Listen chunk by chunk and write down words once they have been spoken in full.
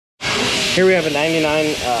Here we have a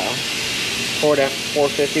 99 Ford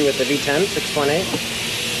F450 with the V10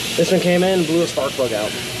 6.8. This one came in and blew a spark plug out.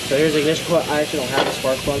 So here's the ignition plug. I actually don't have a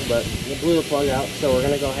spark plug, but it blew the plug out. So we're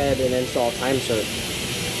gonna go ahead and install Timesert.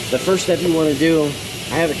 The first step you want to do,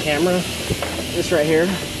 I have a camera, this right here.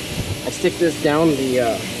 I stick this down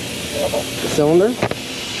the cylinder.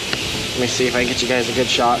 Let me see if I can get you guys a good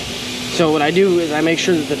shot. So what I do is I make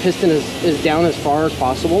sure that the piston is down as far as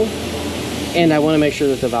possible, and I want to make sure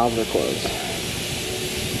that the valves are closed.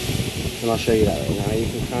 And I'll show you that right now. You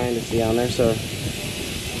can kind of see down there. So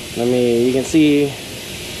you can see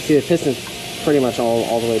the piston's pretty much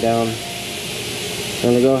all the way down. I'm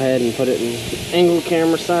gonna go ahead and put it in angled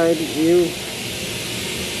camera side view,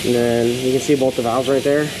 and then you can see both the valves right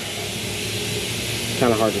there.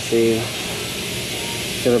 Kind of hard to see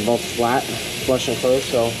because they're both flat, flush and closed.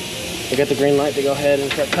 So we got the green light to go ahead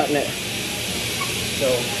and start cutting it.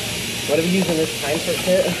 So what are we using this Timesert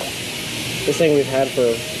kit? This thing we've had for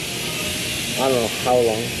I don't know how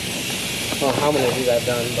long. I don't know how many of these I've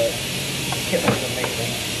done, but this kit was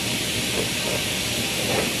amazing.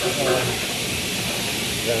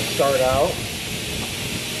 Gonna start out.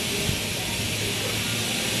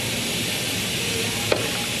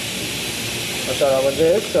 I'll start out with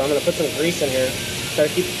this, so I'm gonna put some grease in here. Try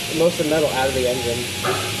to keep most of the metal out of the engine.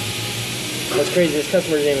 What's crazy, this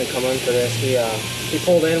customer didn't even come in for this. He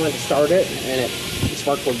pulled in, went to start it, and the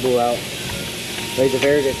spark plug blew out. But he's a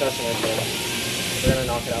very good customer, so we're gonna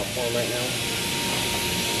knock it out for him right now.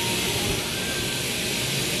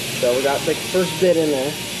 So we got the first bit in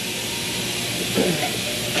there.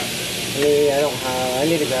 I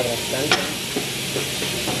need to grab an extension.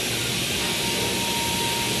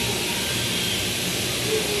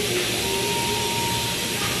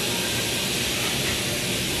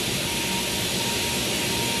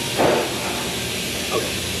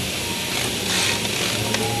 Okay.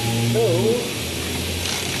 So,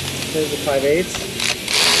 here's the 5/8.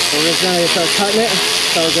 We're just gonna start cutting it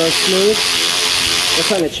so it goes smooth. We're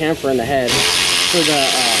putting a chamfer in the head for the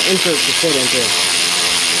insert to fit into.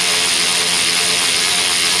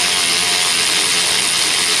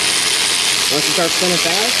 Once you start spinning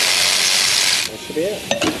fast, that should be it.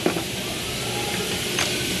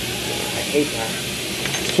 I hate that.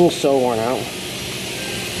 This tool's so worn out.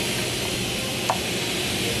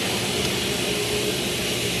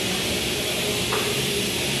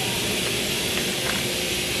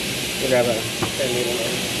 We'll grab a 10 needle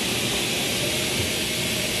there.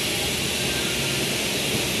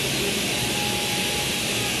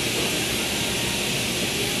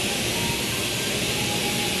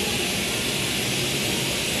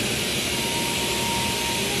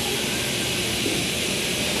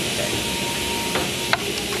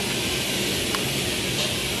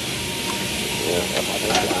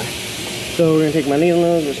 So we're going to take my needle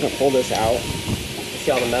nose, we're just going to pull this out. See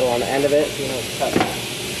all the metal on the end of it, so you know it's cut.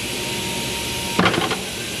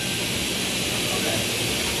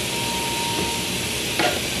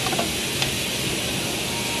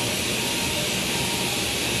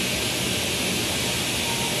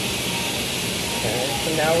 Okay, so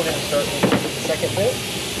now we're going to start with the second bit.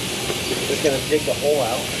 Just going to dig the hole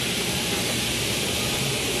out.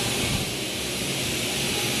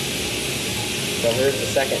 So here's the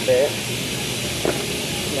second bit.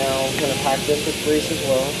 Now I'm going to pack this with grease as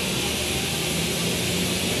well.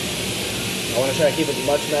 I want to try to keep as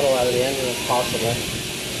much metal out of the engine as possible.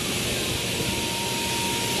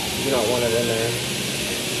 You don't want it in there.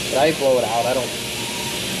 But I blow it out. I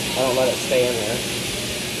don't let it stay in there.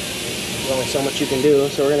 There's only so much you can do.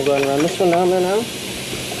 So we're going to go ahead and run this one down there now.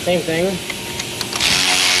 Same thing.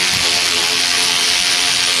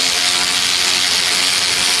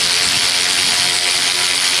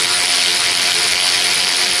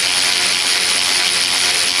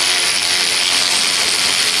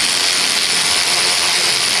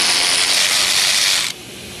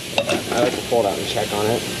 I like to pull it out and check on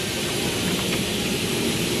it.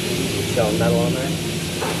 Still metal on there.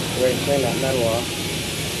 Ready to clean that metal off.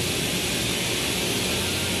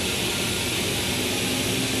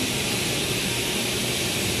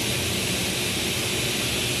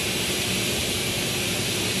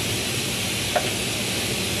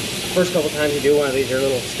 First couple times you do one of these, you're a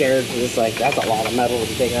little scared because it's like, that's a lot of metal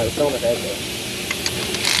to take out of the cylinder head. But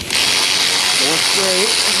that's great.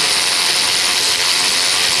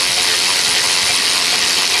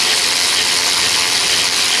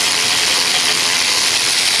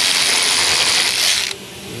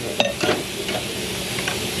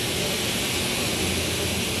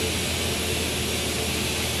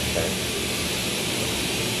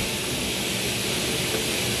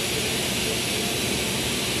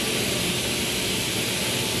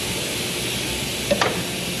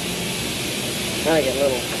 Kind of get a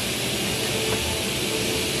little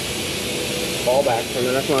ball back from it.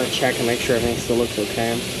 I just want to check and make sure everything still looks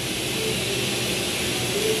okay.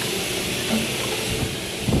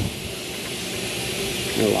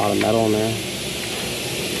 There's a lot of metal in there.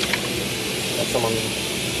 Got some on the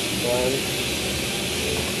blend.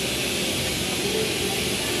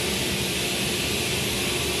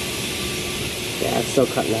 Yeah, it's still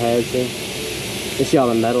cutting the head, see? You see all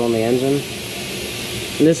the metal in the engine?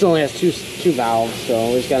 And this only has two valves, so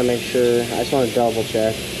we just gotta make sure. I just want to double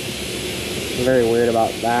check. I'm very weird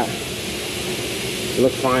about that. It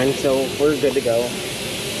looked fine, so we're good to go.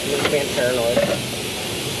 I'm just being paranoid.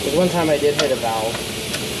 Because one time I did hit a valve,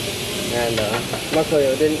 and luckily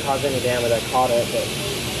it didn't cause any damage. I caught it, but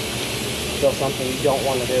still something you don't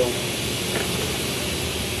want to do.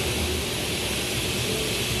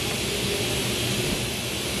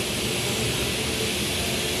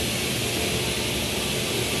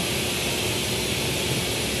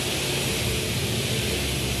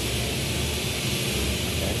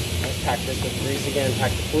 Pack this with grease again,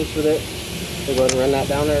 pack the fluids with it. We'll go ahead and run that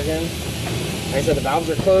down there again. Like I said, the valves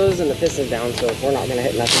are closed and the piston's down, so we're not going to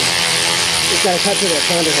hit nothing. Just got to cut to the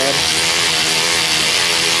cylinder head.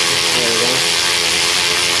 There we go.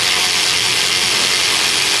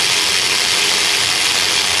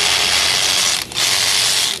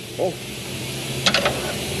 Oh.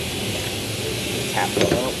 Tap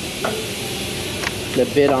it out. The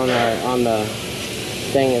bit on the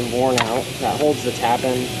thing is worn out. That holds the tap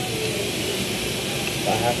in. I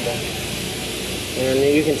have to, and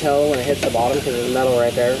you can tell when it hits the bottom because there's metal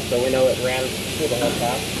right there, so we know it ran through the whole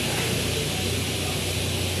tap.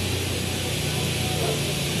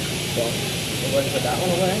 So we're going to put that one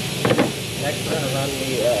away. Next we're going to run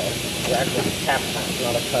the actual tap,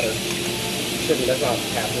 not a cutter. That's not a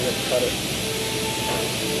tap, it's a cutter.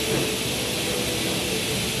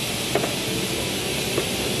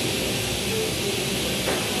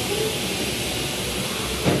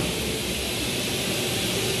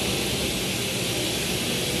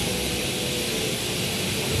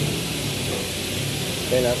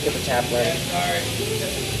 Okay, now let's get the tap ready. Alright.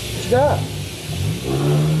 What you got?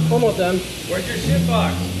 Almost done. Where's your shit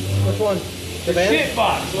box? Which one? The van? Shit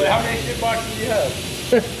box. Wait, how many shit boxes do you have?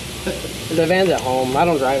 The van's at home. I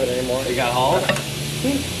don't drive it anymore. You got home?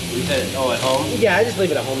 You said, oh, at home? Yeah, I just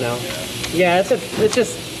leave it at home now. Yeah, it's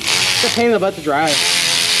just a pain in the butt to drive.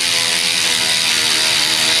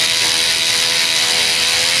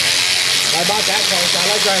 I bought that car, so I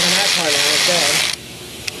like driving that car now instead.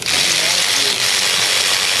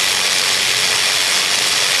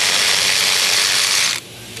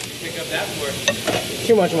 That for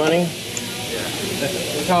too much money. Yeah.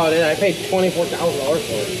 That's how it is. I paid $24,000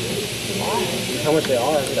 for it. Wow. How much they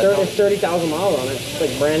are? It's 30,000 miles on it. It's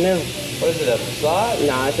like brand new. What is it, a Passat?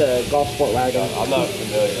 Nah, it's a Golf Sport wagon. I'm not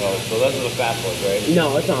familiar. Oh, so those are the fast ones, right?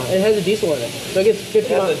 No, it's not. It has a diesel in it. So it gets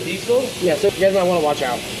 50 miles. It has a diesel? Yeah, so you guys might want to watch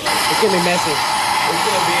out. It's going to be messy. It's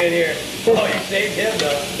going to be in here. Oh, you saved him,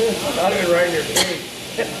 though. Not even right in your face.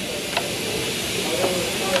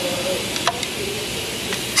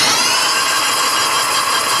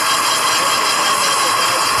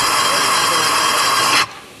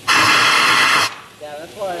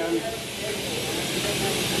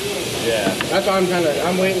 That's why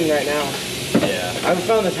I'm waiting right now. Yeah. I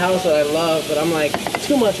found this house that I love, but I'm like,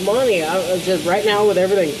 too much money. Just right now with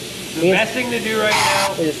everything. The best thing to do right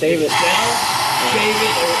now is save it. Sell, save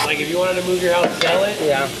it, or like if you wanted to move your house, sell it.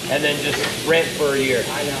 Yeah. And then just rent for a year.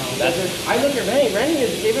 I know. I look at renting. Renting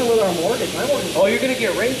is even with our mortgage. My mortgage. Oh, you're gonna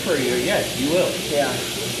get rent for a year? Yes, you will. Yeah.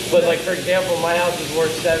 But like for example, my house is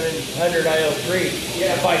worth $700. I owe $300.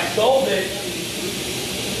 Yeah. If I sold it,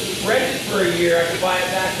 rent it for a year, I could buy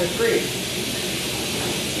it back for free.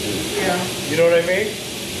 Yeah. You know what I mean?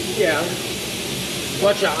 Yeah.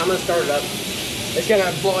 Watch out, I'm gonna start it up. It's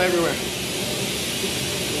gonna blow everywhere.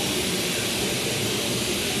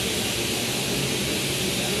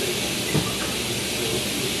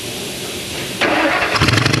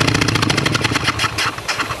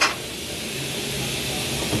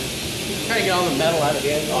 Trying to get all the metal out of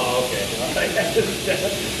the engine. Oh, okay.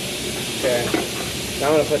 Okay. Now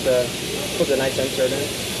I'm gonna put the nice insert in.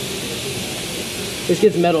 This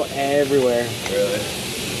gets metal everywhere. Really?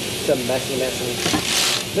 It's a messy.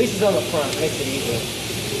 At least it's on the front, makes it easy.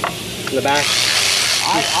 In the back.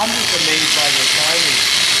 I'm just amazed by the timing.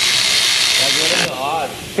 Like, what are the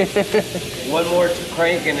odds? One more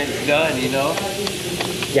crank and it's done, you know?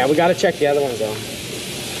 Yeah, we gotta check the other ones though.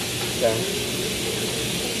 Okay.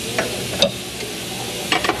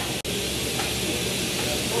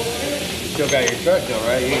 Still got your truck though,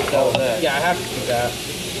 right? You can sell that. Yeah, I have to keep that.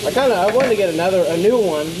 I wanted to get a newer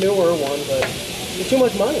one, but It's too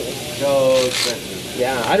much money. So expensive.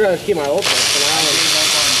 Yeah, I'd rather keep my old truck for now. I gave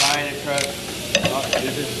up on buying a truck. Oh,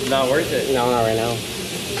 this is not worth it. No, not right now.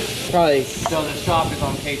 Probably. So the shop is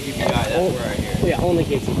on KTPI. That's where I hear. Yeah, only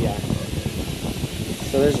KTPI.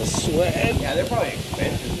 So there's a swag. Yeah, they're probably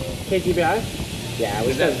expensive though. KTPI? Yeah,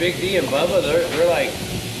 we that Big D and Bubba, they're like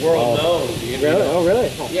world known. Really? Oh, really?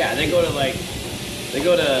 Oh. Yeah, they go to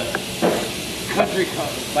country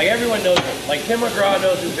clubs. Like everyone knows them. Like Tim McGraw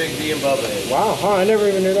knows who Big D and Bubba is. Wow, huh? I never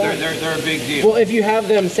even knew that. They're a big deal. Well, if you have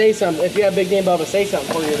them say something, if you have Big D and Bubba say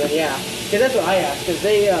something for you, then yeah. Because that's what I asked. Because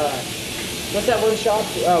they, what's that one shop?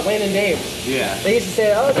 Wayne and Dave's. Yeah. They used to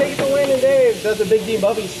say, oh, take it to Wayne and Dave's. That's what Big D and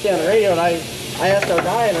Bubba used to say on the radio. And I asked our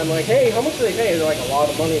guy, and I'm like, hey, how much do they pay? They're like, a lot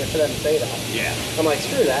of money for them to say that. Yeah. I'm like,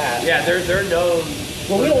 screw that. Yeah, they're known.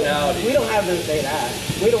 Well, we don't have them say that.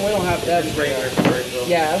 We don't have them.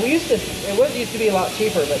 Yeah, we used to. It used to be a lot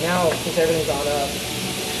cheaper, but now since everything's on up,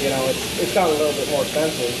 you know, it's gotten a little bit more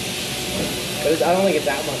expensive. But I don't think it's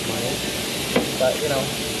that much money. But you know.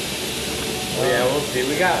 Well, yeah, we'll see.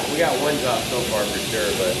 We got one job so far for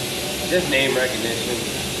sure, but just name recognition.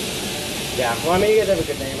 Yeah. Well, I mean, you guys have a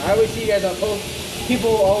good name. I always see you guys on post.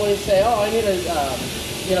 People always say, "Oh, I need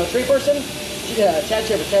a, tree person." Yeah, chat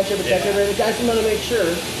chipper. I just want to make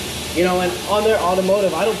sure, you know, and on their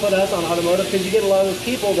automotive, I don't put us on automotive because you get a lot of those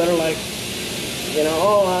people that are like, you know,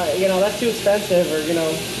 oh, that's too expensive, or you know.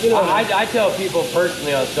 I tell people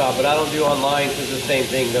personally on shop, but I don't do online because it's the same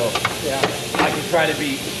thing though. Yeah. I can try to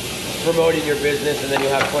be promoting your business, and then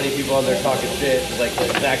you'll have 20 people on there talking shit. It's like the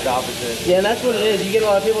exact opposite. Yeah, and that's what it is. You get a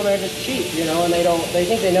lot of people that are just cheap, you know, and they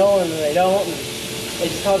think they know, and they don't. And it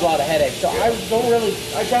just causes a lot of headaches. So I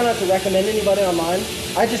try not to recommend anybody online.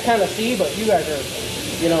 I just kind of see, but you guys are,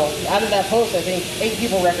 you know, out of that post, I think 8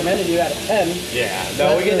 people recommended you out of 10. Yeah,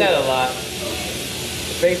 no, we get that a lot.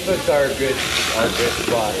 Facebook's our good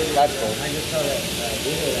spot. That's cool. I just saw that.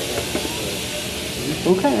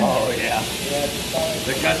 Okay. Oh yeah.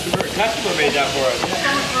 The customer made that for us.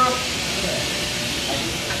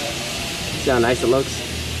 See how nice it looks?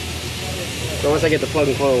 So once I get the plug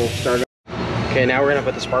and coil started. Okay, now we're gonna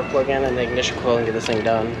put the spark plug in and the ignition coil and get this thing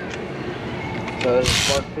done. So there's a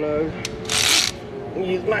spark plug.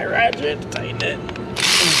 Use my ratchet to tighten it.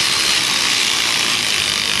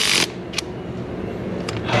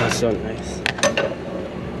 Oh, so nice.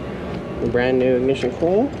 The brand new ignition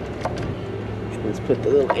coil. Let's put the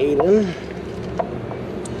little 8 in.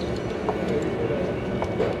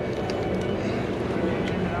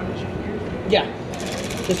 Yeah.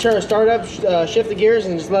 Just try to start up, shift the gears,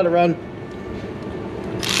 and just let it run.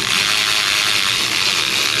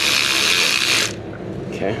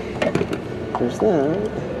 Okay. There's that.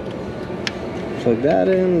 Plug that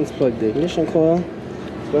in. Let's plug the ignition coil.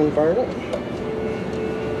 Let's go and fire it up.